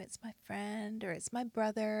 oh, it's my friend or it's my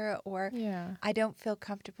brother, or I don't feel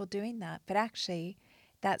comfortable doing that. But actually,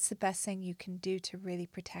 that's the best thing you can do to really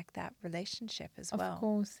protect that relationship as Of well.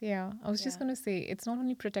 course, yeah. I was just Yeah. going to say, it's not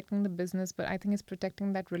only protecting the business, but I think it's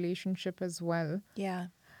protecting that relationship as well. Yeah.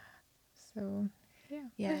 So, yeah.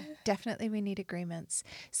 Yeah, definitely we need agreements.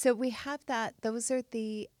 So we have that. Those are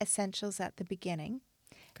the essentials at the beginning.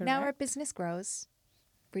 Now our Correct. business grows.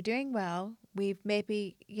 We're doing well. We've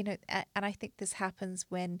maybe, and I think this happens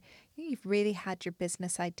when you've really had your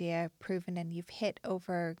business idea proven and you've hit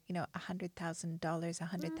over, $100,000,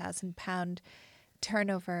 £100,000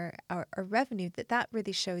 turnover or revenue, that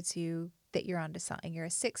really shows you that you're onto something. You're a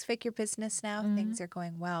six-figure business now. Mm. Things are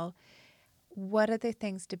going well. What other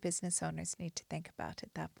things do business owners need to think about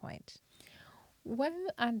at that point? Well,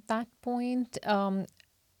 at that point,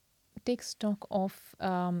 take stock of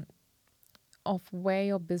where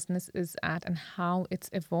your business is at and how it's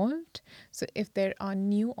evolved. So if there are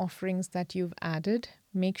new offerings that you've added,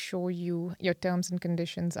 make sure your terms and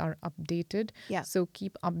conditions are updated. Yeah. So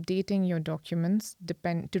keep updating your documents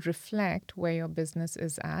to reflect where your business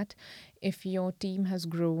is at. If your team has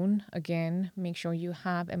grown, again, make sure you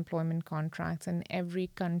have employment contracts. In every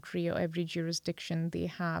country or every jurisdiction, they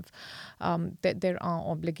have there are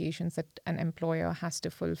obligations that an employer has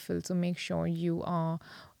to fulfill. So make sure you are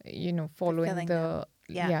following Fulfilling the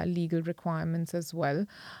them. Yeah. legal requirements as well.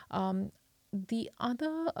 The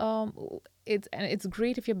other it's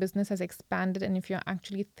great if your business has expanded, and if you're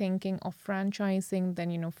actually thinking of franchising,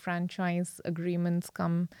 then franchise agreements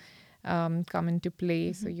come into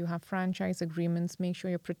play. So you have franchise agreements. Make sure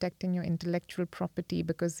you're protecting your intellectual property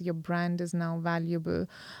because your brand is now valuable,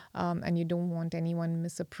 and you don't want anyone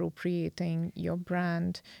misappropriating your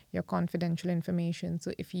brand, your confidential information.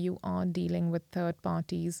 So if you are dealing with third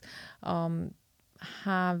parties,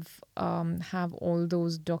 have all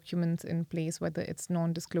those documents in place, whether it's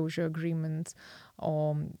non-disclosure agreements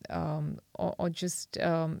or just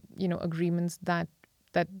agreements that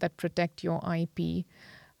protect your IP.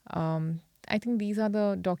 I think these are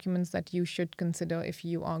the documents that you should consider if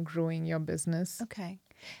you are growing your business. Okay.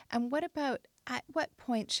 And what about, at what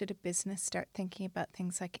point should a business start thinking about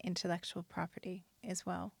things like intellectual property as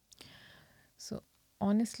well? So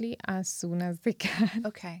honestly, as soon as they can.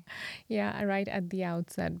 Okay. Yeah, right at the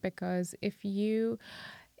outset, because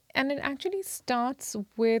and it actually starts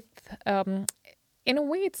with, in a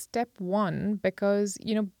way, it's step one, because,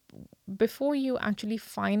 before you actually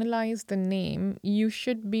finalize the name, you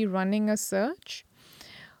should be running a search.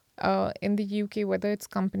 In the UK, whether it's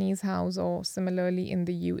Companies House or similarly in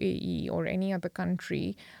the UAE or any other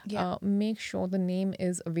country, Yeah. make sure the name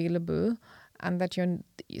is available, and that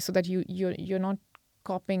you're not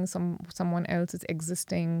copying someone else's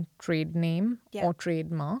existing trade name Yeah. or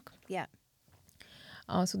trademark. Yeah.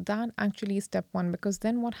 So that actually is step one, because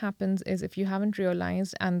then what happens is, if you haven't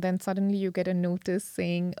realized and then suddenly you get a notice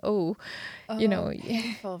saying, oh,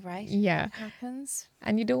 Painful, right? yeah, That happens.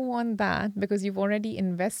 and you don't want that because you've already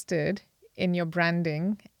invested in your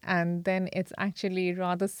branding, and then it's actually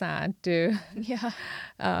rather sad to Yeah.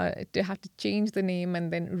 to have to change the name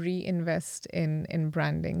and then reinvest in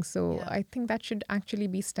branding. So Yeah. I think that should actually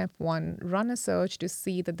be step one. Run a search to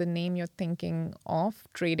see that the name you're thinking of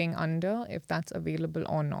trading under, if that's available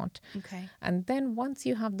or not. Okay. And then once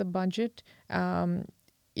you have the budget,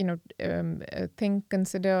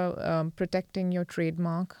 consider protecting your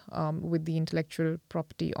trademark with the intellectual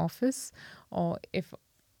property office, or if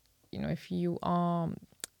you are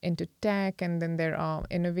into tech and then there are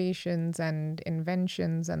innovations and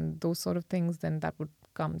inventions and those sort of things, then that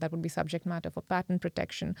would be subject matter for patent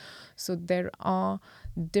protection. So there are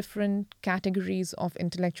different categories of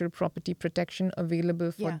intellectual property protection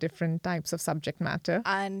available for different types of subject matter.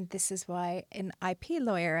 And this is why an IP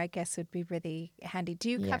lawyer, I guess, would be really handy. Do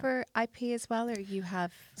you cover IP as well, or you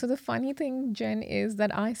have? So the funny thing, Jen, is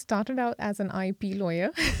that I started out as an IP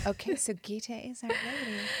lawyer. Okay, so Geeta is our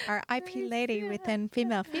lady, our IP lady within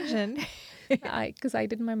Female Fusion. Because I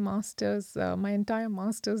did my master's, my entire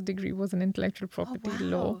master's degree was in intellectual property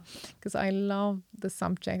law, because I love the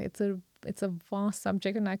subject. It's a vast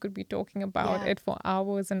subject, and I could be talking about it for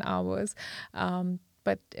hours and hours.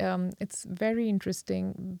 But it's very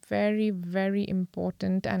interesting, very, very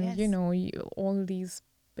important. And, all these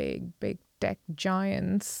big tech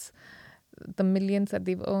giants, the millions that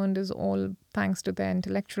they've earned is all thanks to their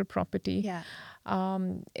intellectual property. Yeah.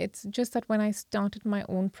 It's just that when I started my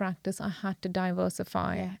own practice, I had to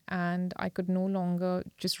diversify, and I could no longer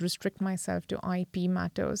just restrict myself to IP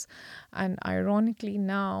matters. And ironically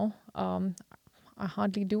now, I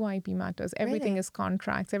hardly do IP matters. Everything is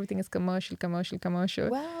contracts, everything is commercial.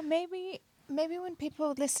 Well, maybe when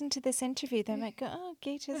people listen to this interview, they might go, oh,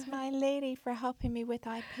 Geeta's my lady for helping me with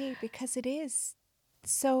IP, because it is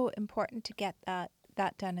so important to get that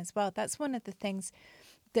that done as well. That's one of the things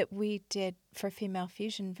that we did for Female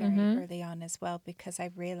Fusion very early on as well, because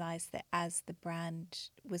I realized that as the brand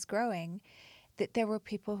was growing, that there were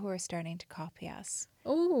people who were starting to copy us.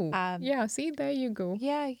 Oh, yeah. See, there you go.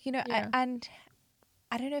 Yeah, Yeah. and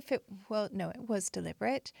I don't know if it, well, no, it was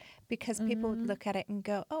deliberate, because people would look at it and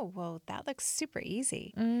go, oh, well, that looks super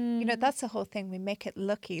easy. That's the whole thing. We make it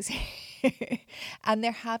look easy. And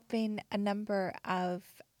there have been a number of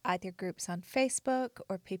either groups on Facebook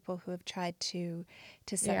or people who have tried to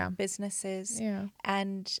set Yeah. up businesses. Yeah.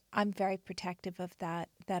 And I'm very protective of that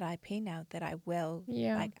IP now, that I will,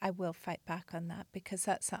 Yeah. I will fight back on that, because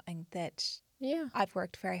that's something that Yeah. I've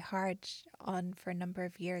worked very hard on for a number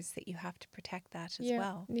of years, that you have to protect that as Yeah,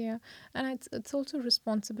 well. yeah, and it's also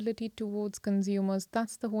responsibility towards consumers.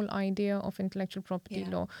 That's the whole idea of intellectual property Yeah.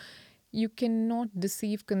 law. You cannot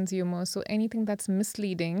deceive consumers, so anything that's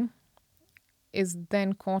misleading is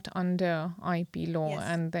then caught under IP law, Yes.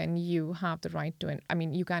 and then you have the right to. I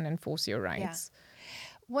mean, you can enforce your Yeah. rights.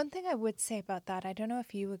 One thing I would say about that, I don't know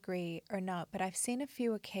if you agree or not, but I've seen a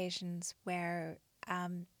few occasions where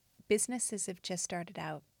businesses have just started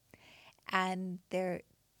out, and they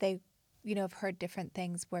have heard different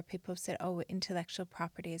things where people have said, oh, intellectual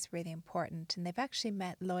property is really important, and they've actually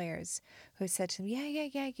met lawyers who said to them,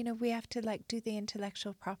 yeah, we have to like do the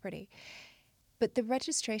intellectual property. But the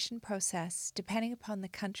registration process, depending upon the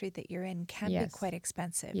country that you're in, can be Yes. quite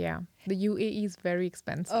expensive. Yeah, the UAE is very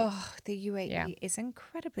expensive. Oh, the UAE Yeah. is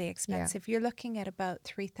incredibly expensive. You're looking at about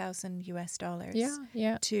 $3,000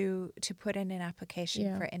 Yeah. to put in an application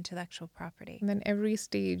Yeah. for intellectual property. And then every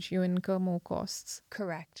stage you incur more costs.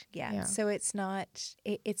 Correct. Yeah. Yeah. So it's not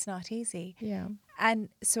easy. Yeah. And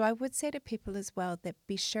so I would say to people as well that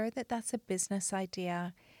be sure that that's a business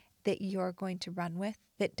idea that you're going to run with,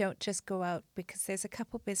 that don't just go out, because there's a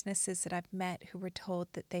couple businesses that I've met who were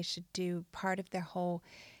told that they should do part of their whole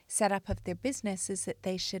setup of their business is that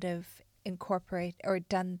they should have incorporate or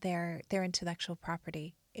done their intellectual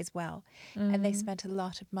property as well. And they spent a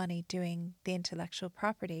lot of money doing the intellectual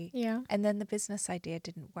property. Yeah. And then the business idea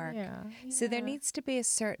didn't work. Yeah. So there needs to be a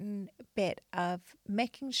certain bit of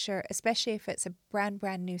making sure, especially if it's a brand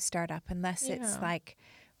new startup, unless it's like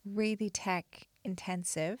really tech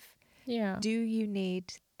intensive. Yeah. Do you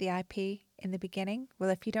need the IP in the beginning? Well,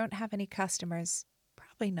 if you don't have any customers,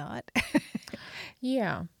 probably not.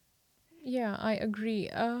 Yeah. Yeah, I agree.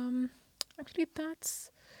 Actually,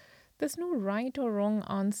 there's no right or wrong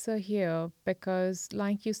answer here, because,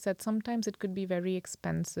 like you said, sometimes it could be very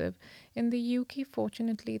expensive. In the UK,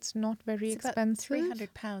 fortunately, it's not very It's about expensive.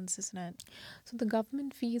 £300, isn't it? So the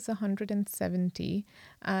government fee is 170,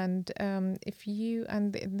 and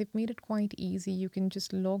they've made it quite easy. You can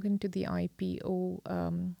just log into the IPO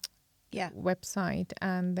website,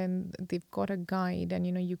 and then they've got a guide, and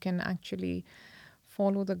you can actually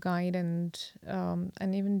follow the guide and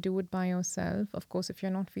even do it by yourself. Of course, if you're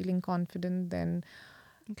not feeling confident, then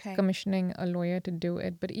commissioning a lawyer to do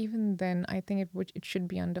it. But even then, I think it should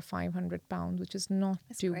be under £500, which is not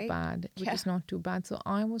too bad. Which is not too bad. So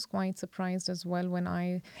I was quite surprised as well when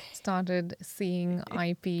I started seeing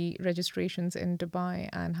IP registrations in Dubai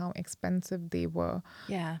and how expensive they were.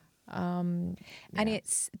 Yeah. And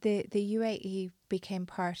it's the UAE became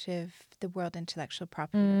part of the World Intellectual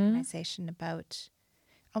Property Organization about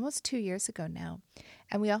almost 2 years ago now.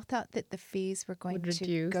 And we all thought that the fees were going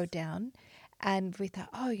to go down. And we thought,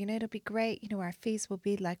 it'll be great. Our fees will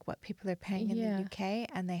be like what people are paying in the UK.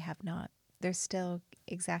 And they have not. They're still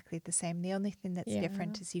exactly the same. The only thing that's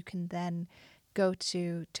different is you can then go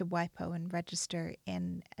to WIPO and register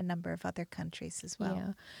in a number of other countries as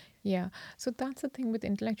well. Yeah. So that's the thing with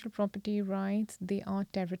intellectual property rights. They are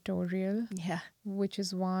territorial. Yeah. Which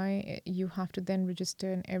is why you have to then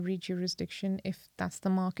register in every jurisdiction. If that's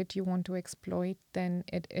the market you want to exploit, then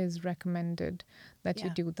it is recommended that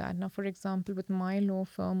you do that. Now, for example, with my law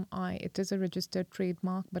firm, it is a registered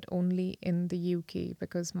trademark, but only in the UK,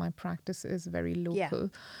 because my practice is very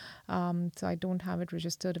local. So I don't have it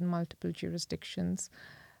registered in multiple jurisdictions.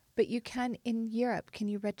 But you can, in Europe, can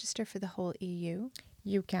you register for the whole EU?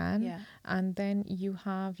 You can. And then you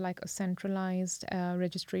have like a centralized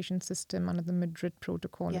registration system under the Madrid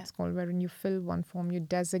Protocol, it's called, wherein you fill one form, you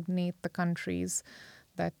designate the countries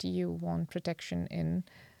that you want protection in.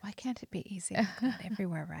 Why can't it be easy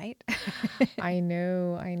everywhere, right? I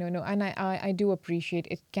know. No. And I do appreciate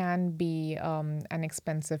it can be an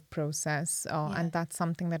expensive process, and that's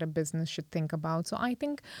something that a business should think about. So I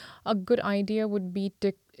think a good idea would be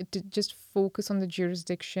to just focus on the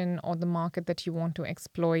jurisdiction or the market that you want to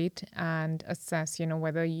exploit and assess,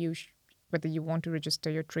 whether whether you want to register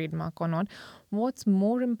your trademark or not. What's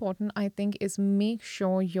more important, I think, is make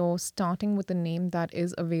sure you're starting with a name that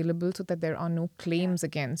is available so that there are no claims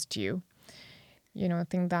against you. I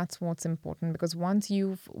think that's what's important, because once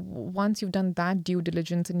you've done that due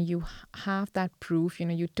diligence and you have that proof,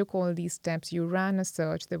 you took all these steps, you ran a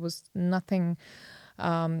search, there was nothing,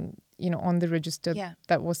 on the register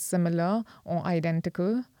that was similar or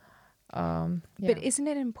identical. But isn't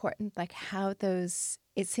it important, like how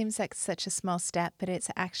it seems like such a small step, but it's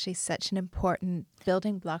actually such an important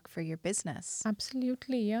building block for your business.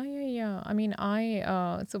 Absolutely. Yeah. I mean,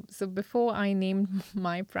 so before I named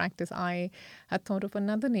my practice, I had thought of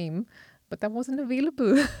another name, but that wasn't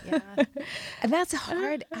available. Yeah. And that's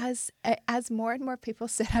hard as more and more people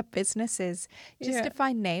set up businesses, just to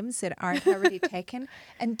find names that aren't already taken,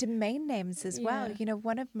 and domain names as well.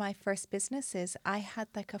 One of my first businesses, I had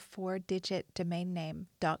like a 4-digit domain name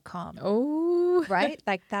 .com. Oh, right?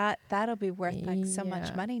 Like that'll be worth like so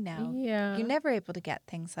much money now. Yeah. You're never able to get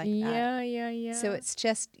things like that. Yeah. So it's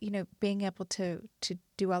just, being able to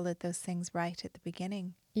do all of those things right at the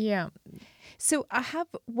beginning. Yeah. So I have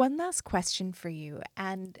one last question for you.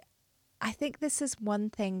 And I think this is one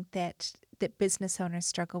thing that business owners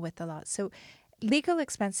struggle with a lot. So legal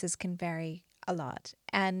expenses can vary a lot.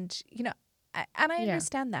 And, I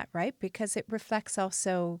understand that, right? Because it reflects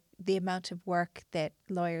also the amount of work that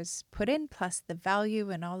lawyers put in, plus the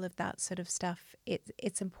value and all of that sort of stuff.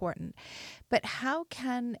 It's important. But how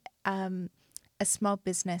can a small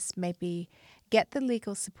business maybe get the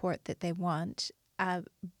legal support that they want,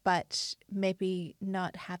 but maybe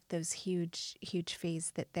not have those huge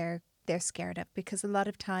fees that they're scared of? Because a lot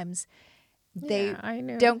of times they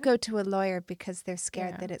don't go to a lawyer because they're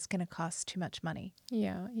scared that it's going to cost too much money.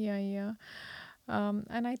 Yeah.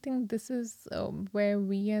 And I think this is where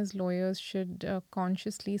we as lawyers should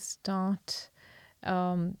consciously start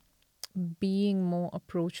being more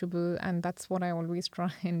approachable, and that's what I always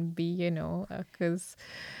try and be, because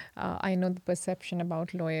I know the perception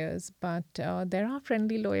about lawyers, but there are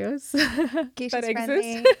friendly lawyers that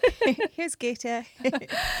exist. Here's Gita.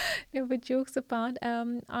 No, but jokes apart,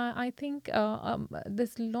 I think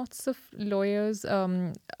there's lots of lawyers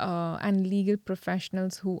and legal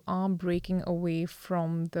professionals who are breaking away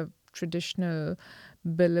from the traditional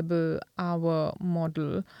billable hour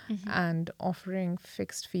model and offering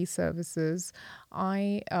fixed fee services.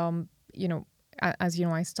 I as you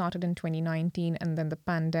know, I started in 2019 and then the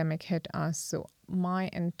pandemic hit us. So my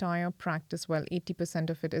entire practice, 80%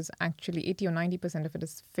 of it is actually 80 or 90% of it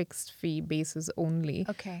is fixed fee basis only.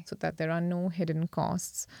 Okay. So that there are no hidden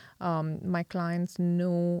costs. My clients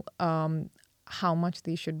know how much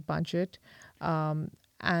they should budget.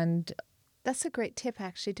 And that's a great tip,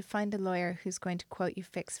 actually, to find a lawyer who's going to quote you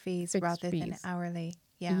fixed fees rather than hourly.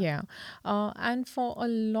 Yeah. And for a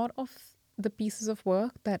lot of the pieces of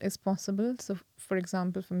work that is possible. So, for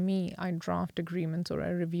example, for me, I draft agreements or I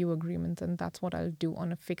review agreements, and that's what I'll do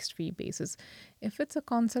on a fixed fee basis. If it's a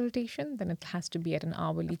consultation, then it has to be at an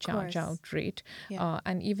hourly charge out rate.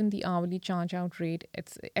 And even the hourly charge out rate,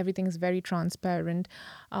 everything is very transparent.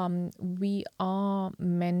 We are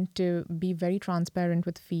meant to be very transparent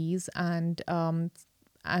with fees, and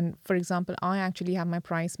for example, I actually have my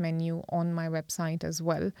price menu on my website as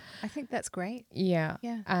well. I think that's great. Yeah.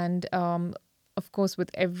 And of course,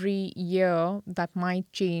 with every year that might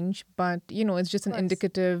change, but it's just an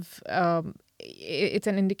indicative. It's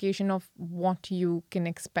an indication of what you can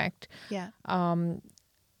expect. Yeah.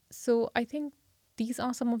 So I think these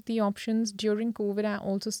are some of the options. During COVID, I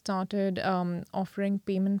also started offering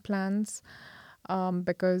payment plans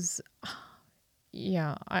because.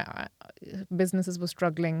 Businesses were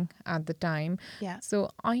struggling at the time.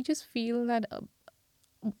 So I just feel that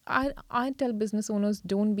I tell business owners,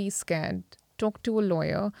 don't be scared. Talk to a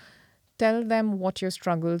lawyer. Tell them what your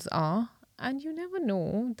struggles are. And you never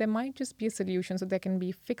know, there might just be a solution. So there can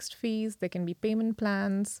be fixed fees, there can be payment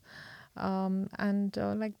plans. And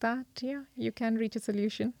like that, you can reach a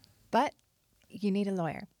solution. But you need a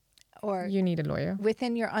lawyer. Or you need a lawyer.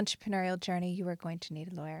 Within your entrepreneurial journey, you are going to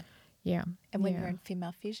need a lawyer. Yeah. And when you're in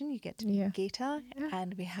Female Fusion, you get to meet Gita,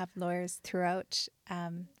 and we have lawyers throughout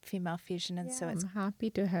Female Fusion. And so I'm happy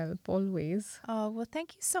to help always. Oh, well,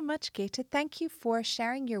 thank you so much, Gita. Thank you for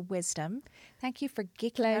sharing your wisdom. Thank you for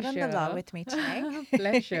geeking out on the law with me today.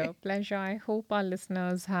 Pleasure. I hope our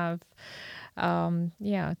listeners have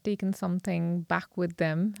taken something back with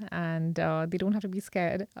them, and they don't have to be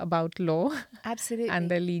scared about law. Absolutely.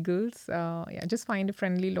 And their legals. Just find a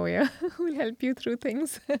friendly lawyer who will help you through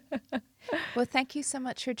things. Well, thank you so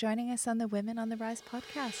much for joining us on the Women on the Rise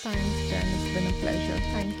podcast. Thanks, Jen. It's been a pleasure.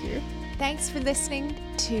 Thank you. Thanks for listening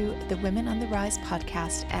to the Women on the Rise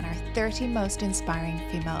podcast and our 30 most inspiring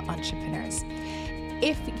female entrepreneurs.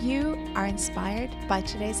 If you are inspired by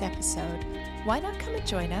today's episode, why not come and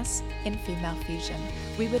join us in Female Fusion?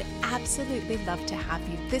 We would absolutely love to have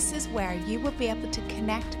you. This is where you will be able to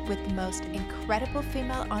connect with the most incredible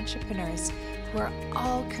female entrepreneurs who are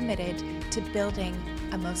all committed to building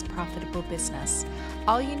a most profitable business.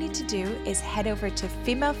 All you need to do is head over to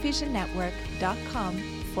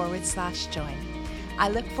femalefusionnetwork.com/join. I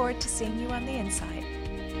look forward to seeing you on the inside.